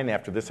 7:9.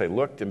 After this I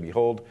looked, and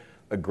behold,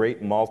 a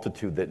great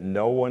multitude that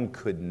no one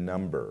could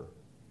number,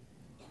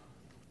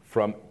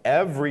 from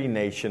every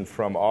nation,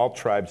 from all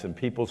tribes and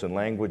peoples and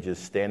languages,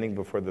 standing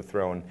before the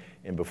throne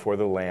and before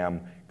the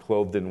Lamb,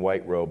 clothed in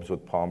white robes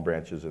with palm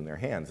branches in their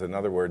hands. In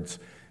other words,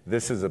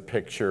 this is a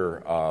picture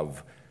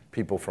of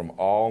people from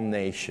all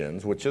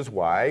nations, which is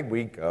why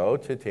we go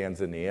to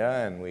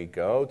Tanzania and we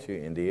go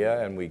to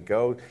India and we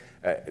go.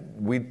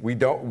 We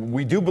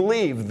do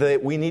believe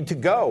that we need to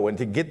go and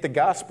to get the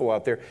gospel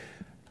out there.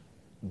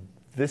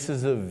 This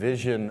is a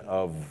vision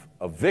of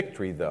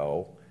victory,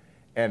 though,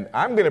 and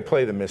I'm going to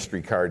play the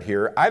mystery card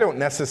here. I don't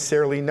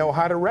necessarily know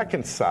how to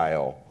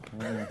reconcile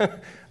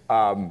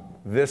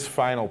this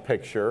final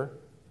picture.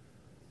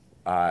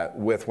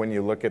 With when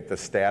you look at the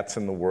stats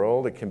in the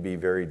world, it can be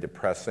very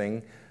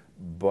depressing,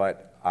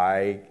 but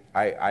I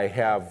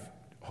have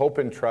hope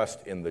and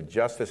trust in the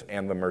justice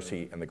and the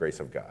mercy and the grace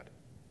of God.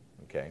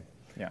 Okay?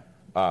 Yeah.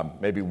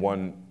 Maybe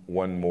one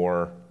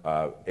more.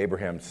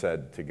 Abraham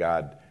said to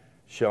God,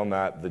 "Shall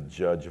not the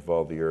judge of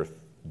all the earth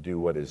do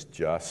what is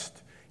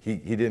just?" He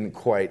didn't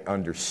quite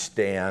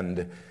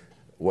understand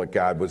what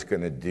God was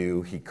going to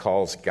do. He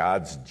calls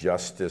God's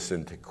justice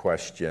into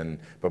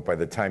question, but by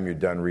the time you're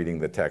done reading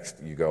the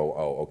text, you go,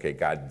 oh, okay,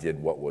 God did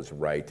what was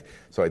right.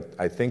 So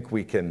I think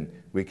we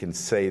can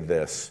say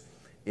this.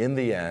 In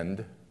the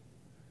end,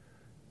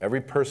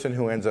 every person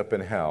who ends up in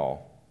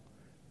hell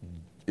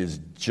is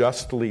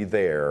justly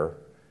there,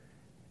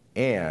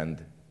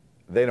 and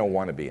they don't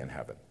want to be in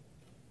heaven.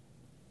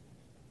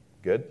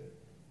 Good?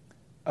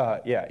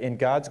 In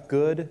God's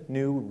good,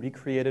 new,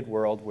 recreated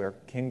world where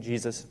King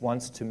Jesus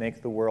wants to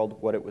make the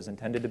world what it was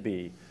intended to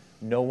be,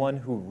 no one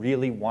who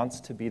really wants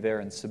to be there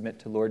and submit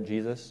to Lord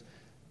Jesus,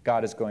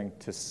 God is going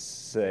to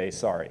say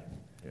sorry.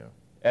 Yeah.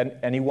 And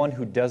anyone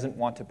who doesn't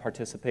want to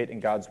participate in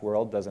God's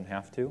world doesn't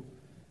have to.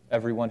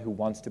 Everyone who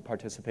wants to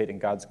participate in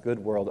God's good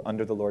world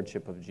under the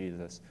lordship of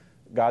Jesus.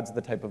 God's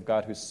the type of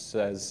God who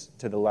says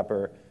to the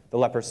leper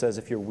says,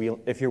 if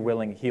you're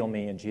willing, heal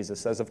me. And Jesus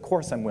says, of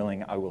course I'm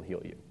willing, I will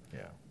heal you.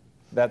 Yeah.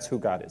 That's who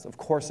God is. Of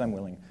course I'm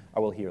willing,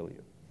 I will heal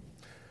you.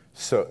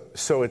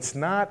 So it's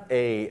not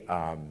a,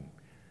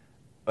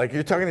 like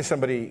you're talking to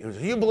somebody who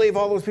says, you believe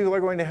all those people are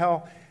going to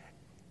hell?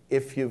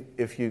 If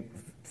you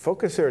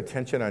focus their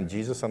attention on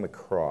Jesus on the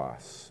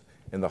cross,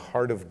 in the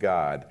heart of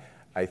God,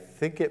 I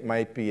think it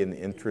might be an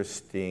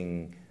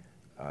interesting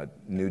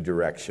new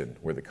direction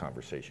where the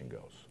conversation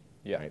goes.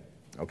 Yeah. Right?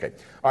 Okay.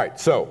 All right.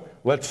 So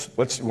let's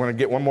want to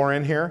get one more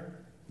in here.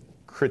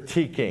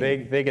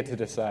 Critiquing. They get to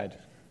decide.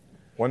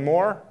 One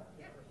more.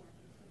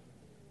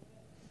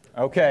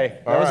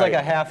 Okay. That was like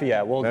a half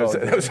yeah. We'll go.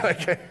 That was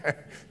like.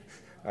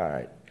 All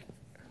right.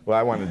 Well,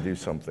 I want to do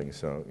something,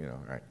 so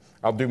all right.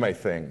 I'll do my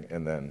thing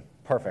and then.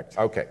 Perfect.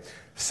 Okay.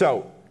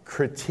 So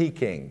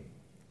critiquing.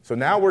 So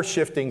now we're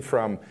shifting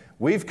from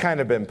we've kind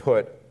of been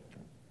put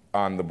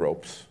on the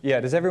ropes.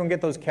 Yeah, does everyone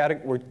get those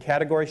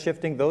category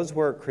shifting? Those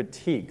were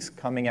critiques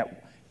coming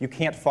at, you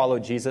can't follow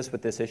Jesus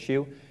with this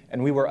issue,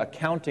 and we were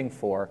accounting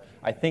for,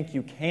 I think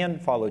you can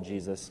follow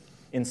Jesus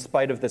in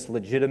spite of this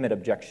legitimate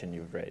objection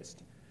you've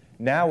raised.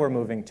 Now we're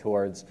moving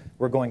towards,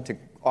 we're going to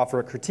offer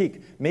a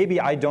critique. Maybe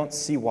I don't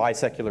see why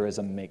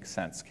secularism makes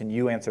sense. Can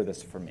you answer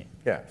this for me?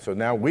 Yeah, so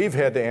now we've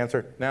had to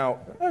answer. Now,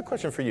 a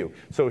question for you.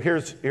 So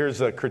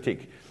here's a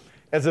critique.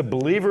 As a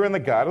believer in the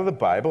God of the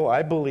Bible,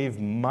 I believe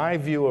my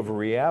view of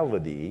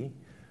reality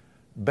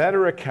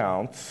better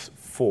accounts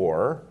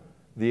for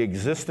the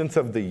existence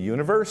of the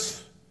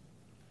universe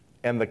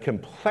and the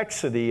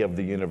complexity of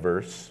the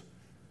universe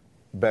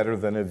better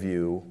than a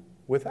view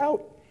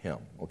without him.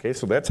 Okay,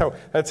 so that's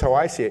how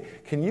I see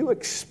it. Can you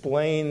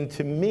explain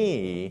to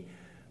me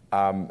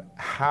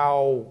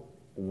how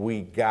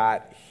we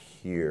got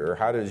here?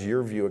 How does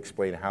your view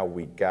explain how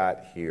we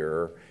got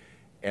here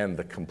and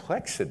the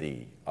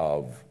complexity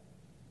of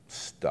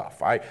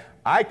stuff?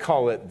 I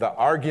call it the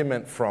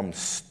argument from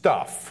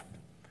stuff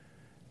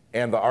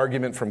and the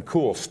argument from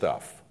cool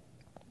stuff.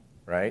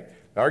 right?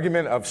 The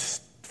argument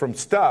from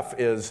stuff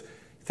is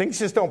things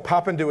just don't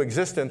pop into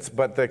existence,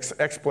 but the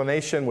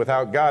explanation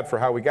without God for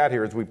how we got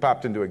here is we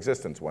popped into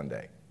existence one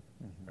day,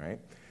 right?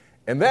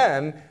 And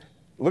then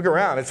look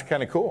around, it's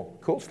kind of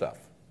cool stuff,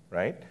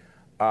 right?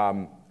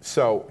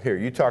 So here,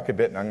 you talk a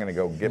bit, and I'm going to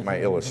go get my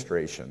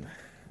illustration.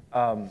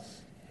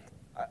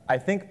 I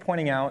think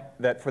pointing out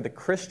that for the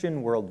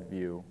Christian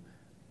worldview,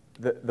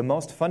 the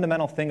most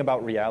fundamental thing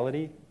about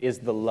reality is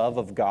the love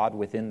of God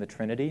within the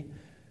Trinity.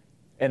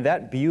 And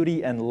that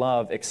beauty and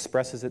love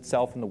expresses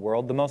itself in the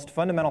world. The most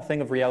fundamental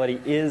thing of reality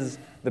is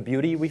the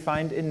beauty we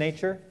find in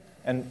nature,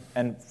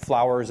 and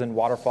flowers and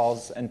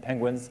waterfalls and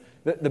penguins.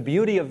 The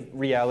beauty of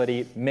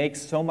reality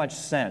makes so much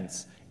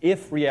sense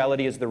if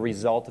reality is the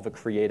result of a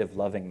creative,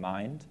 loving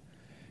mind.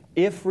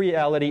 If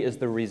reality is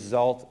the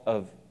result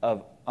of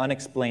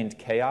unexplained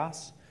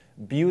chaos,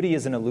 beauty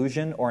is an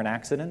illusion or an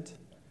accident.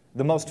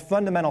 The most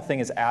fundamental thing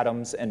is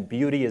atoms, and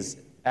beauty is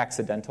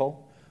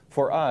accidental.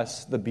 For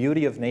us, the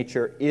beauty of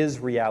nature is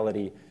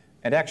reality,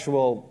 and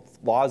actual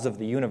laws of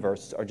the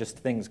universe are just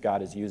things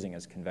God is using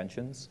as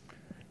conventions.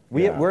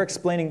 We're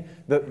explaining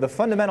the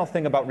fundamental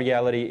thing about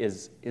reality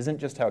isn't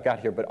just how it got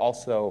here, but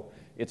also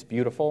it's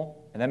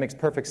beautiful, and that makes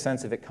perfect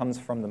sense if it comes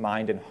from the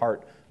mind and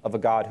heart of a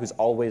God who's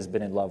always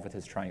been in love with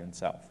his triune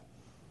self.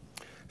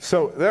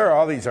 So there are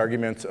all these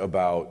arguments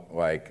about,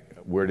 like,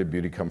 where did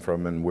beauty come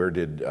from, and where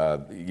did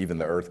even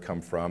the earth come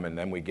from, and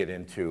then we get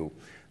into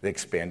the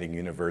expanding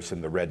universe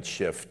and the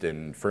redshift,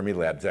 and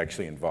Fermilab's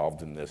actually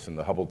involved in this, and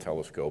the Hubble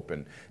telescope,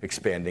 and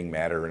expanding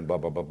matter, and blah,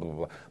 blah, blah, blah,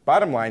 blah.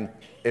 Bottom line,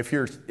 if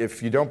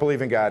you don't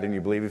believe in God and you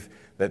believe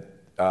that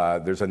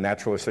there's a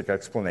naturalistic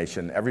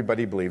explanation,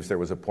 everybody believes there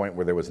was a point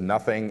where there was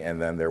nothing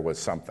and then there was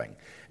something.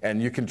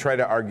 And you can try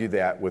to argue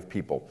that with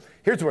people.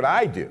 Here's what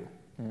I do.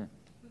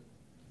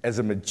 As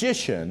a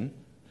magician,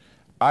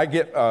 I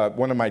get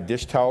one of my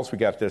dish towels. We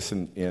got this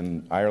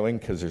in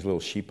Ireland because there's little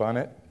sheep on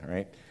it,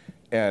 right?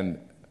 And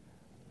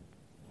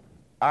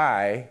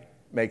I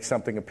make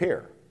something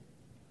appear.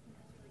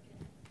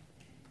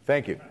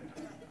 Thank you.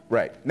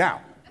 Right.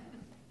 Now,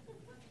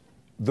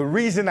 the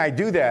reason I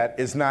do that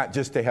is not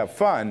just to have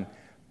fun,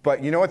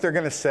 but you know what they're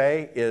going to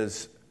say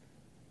is,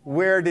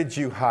 where did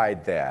you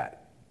hide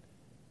that?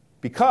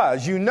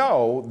 Because you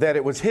know that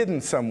it was hidden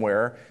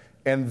somewhere,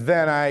 and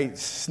then I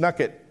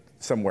snuck it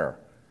somewhere.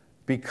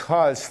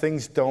 Because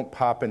things don't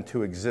pop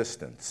into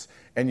existence.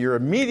 And your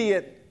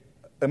immediate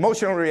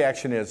emotional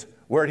reaction is,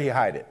 where did he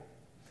hide it?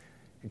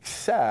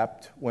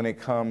 Except when it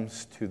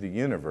comes to the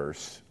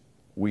universe,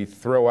 we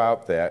throw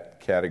out that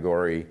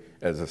category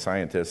as a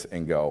scientist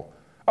and go,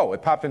 oh,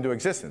 it popped into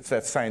existence.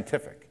 That's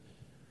scientific.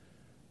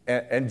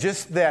 And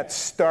just that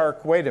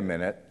stark, wait a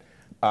minute,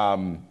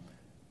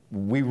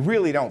 we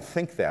really don't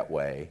think that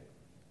way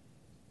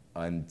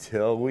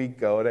until we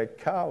go to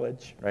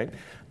college, right?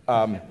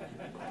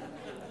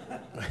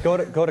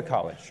 Go to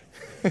college.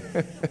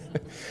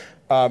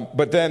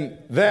 But then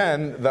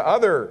the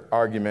other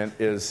argument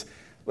is,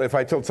 if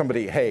I told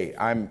somebody, hey,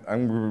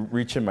 I'm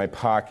reaching my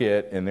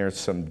pocket and there's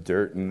some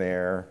dirt in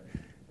there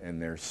and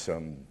there's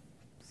some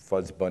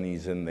fuzz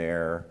bunnies in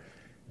there,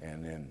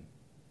 and then,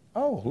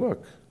 oh,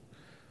 look,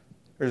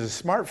 there's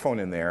a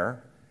smartphone in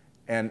there,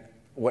 and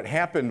what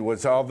happened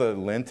was all the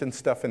lint and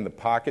stuff in the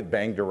pocket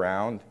banged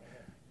around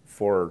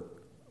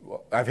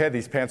I've had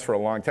these pants for a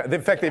long time.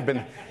 In fact,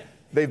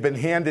 they've been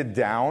handed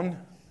down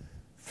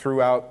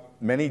throughout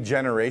many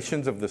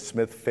generations of the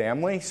Smith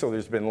family, so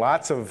there's been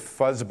lots of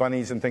fuzz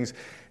bunnies and things.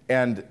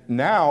 And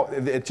now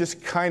it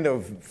just kind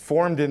of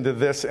formed into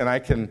this, and I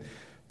can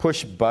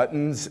push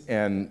buttons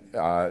and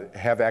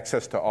have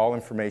access to all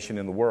information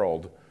in the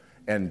world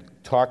and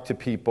talk to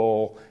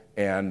people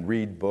and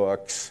read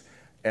books,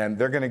 and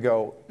they're going to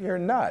go, you're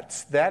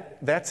nuts.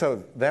 That's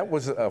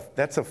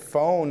a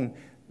phone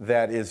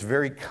that is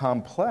very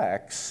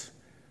complex,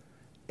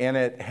 and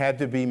it had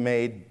to be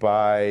made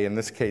by, in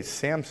this case,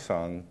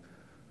 Samsung.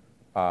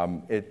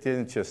 It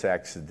didn't just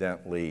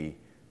accidentally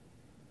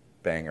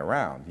bang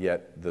around.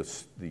 Yet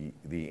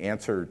the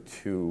answer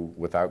to,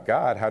 without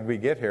God, how did we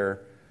get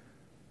here?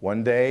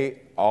 One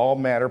day, all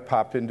matter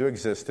popped into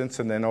existence,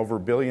 and then over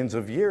billions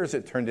of years,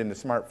 it turned into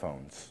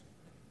smartphones.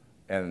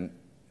 And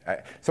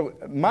so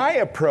my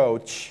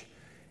approach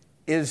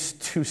is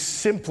to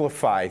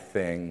simplify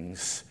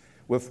things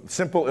with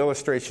simple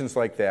illustrations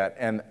like that.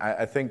 And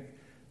I think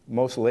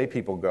most lay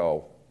people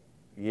go,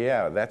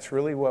 yeah, that's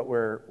really what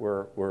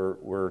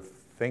we're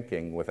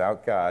thinking.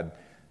 Without God,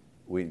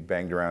 we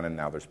banged around and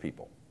now there's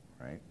people,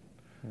 right?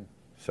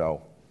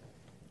 So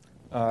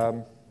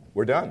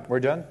we're done. We're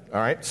done. All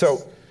right.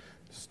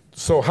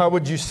 So how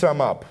would you sum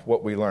up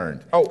what we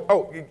learned?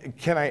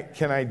 Can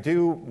I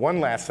do one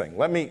last thing?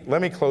 Let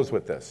me close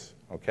with this,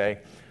 okay?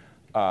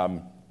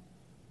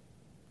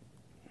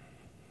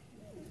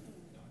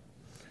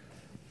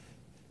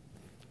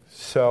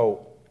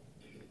 So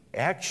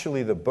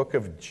actually, the book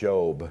of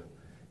Job,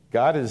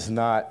 God is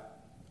not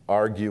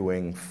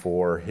arguing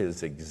for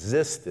his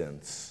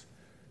existence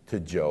to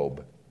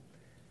Job.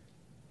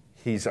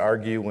 He's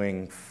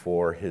arguing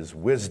for his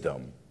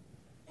wisdom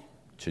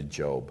to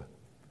Job.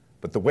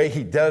 But the way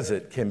he does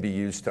it can be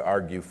used to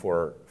argue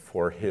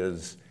for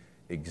his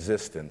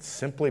existence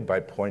simply by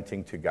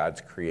pointing to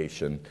God's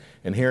creation.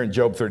 And here in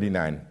Job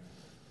 39,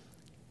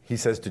 he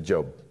says to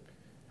Job,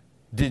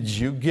 "Did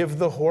you give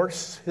the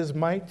horse his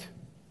might?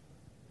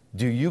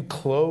 Do you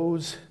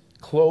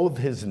clothe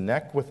his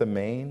neck with a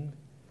mane?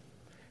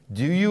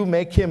 Do you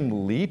make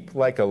him leap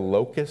like a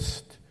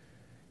locust?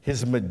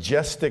 His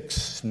majestic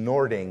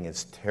snorting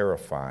is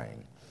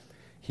terrifying.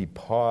 He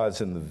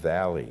paws in the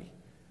valley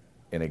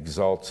and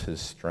exalts his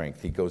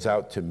strength. He goes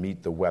out to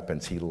meet the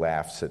weapons. He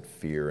laughs at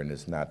fear and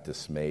is not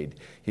dismayed.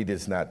 He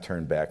does not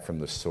turn back from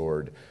the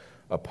sword.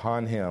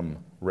 Upon him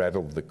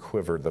rattled the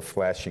quiver, the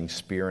flashing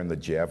spear and the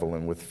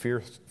javelin. With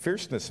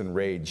fierceness and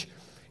rage,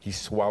 he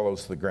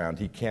swallows the ground.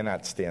 He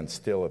cannot stand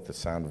still at the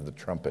sound of the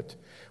trumpet.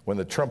 When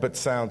the trumpet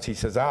sounds, he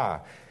says,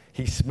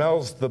 he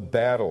smells the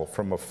battle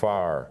from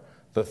afar,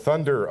 the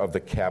thunder of the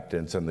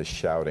captains and the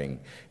shouting.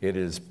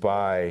 Is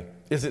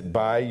it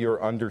by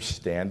your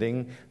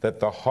understanding that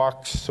the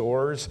hawk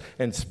soars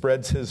and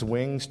spreads his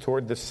wings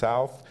toward the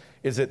south?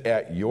 Is it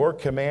at your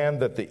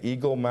command that the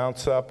eagle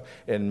mounts up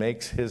and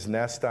makes his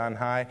nest on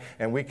high?"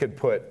 And we could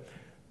put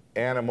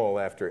animal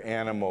after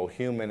animal,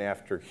 human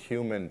after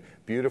human,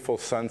 beautiful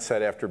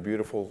sunset after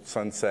beautiful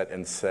sunset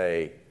and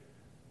say,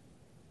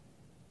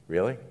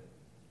 really?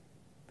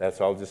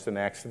 That's all just an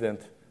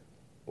accident?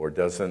 Or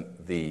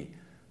doesn't the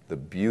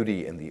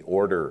beauty and the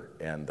order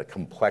and the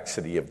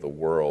complexity of the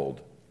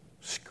world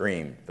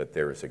scream that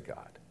there is a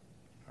God?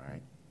 All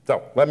right.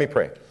 So let me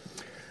pray.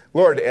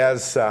 Lord,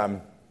 as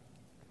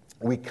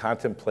we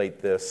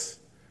contemplate this,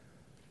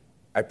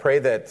 I pray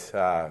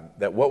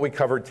that what we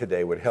covered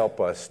today would help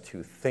us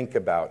to think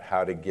about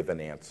how to give an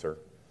answer.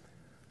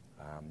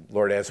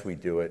 Lord, as we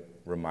do it,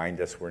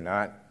 remind us we're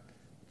not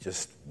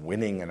just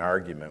winning an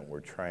argument. We're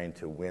trying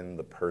to win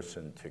the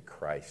person to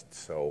Christ.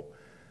 So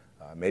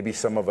maybe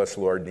some of us,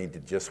 Lord, need to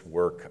just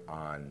work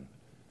on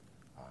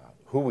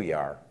who we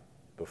are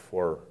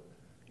before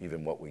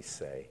even what we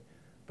say.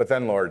 But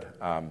then, Lord,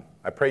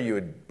 I pray you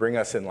would bring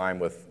us in line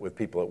with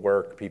people at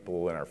work,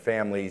 people in our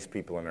families,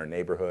 people in our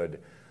neighborhood,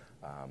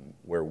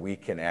 where we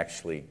can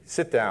actually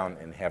sit down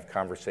and have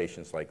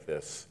conversations like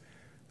this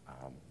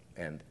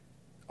and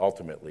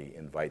ultimately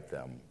invite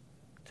them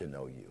to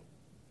know you.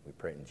 We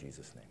pray in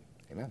Jesus' name.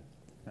 Amen.